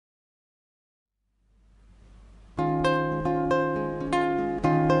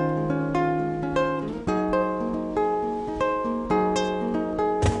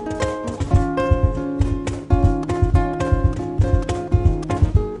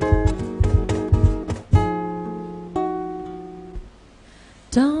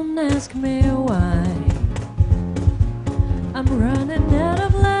ask me why I'm running out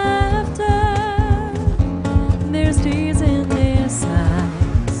of laughter. There's tears in their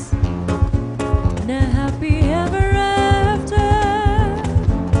eyes, not happy ever after.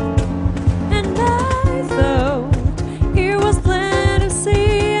 And I thought it was plain to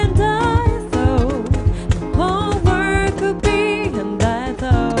see, and I thought the whole world could be, and I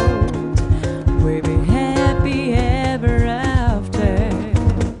thought we'd be happy ever after.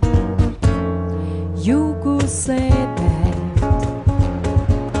 You could say that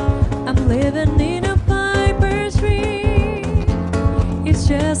I'm living in a piper's dream. It's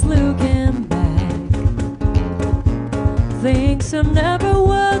just looking back, things are never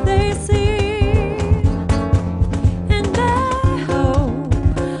what they seem. And I hope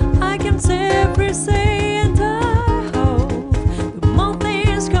I can safely say, and I hope the more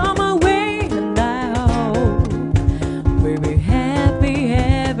things come my way, and I hope we'll be happy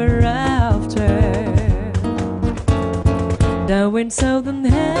ever after. Down in Southern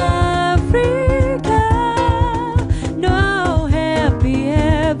Africa, no happy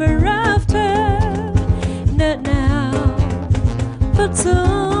ever after. Not now, but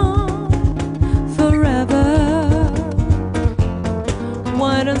soon, forever.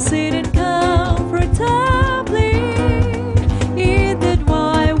 Why don't sit in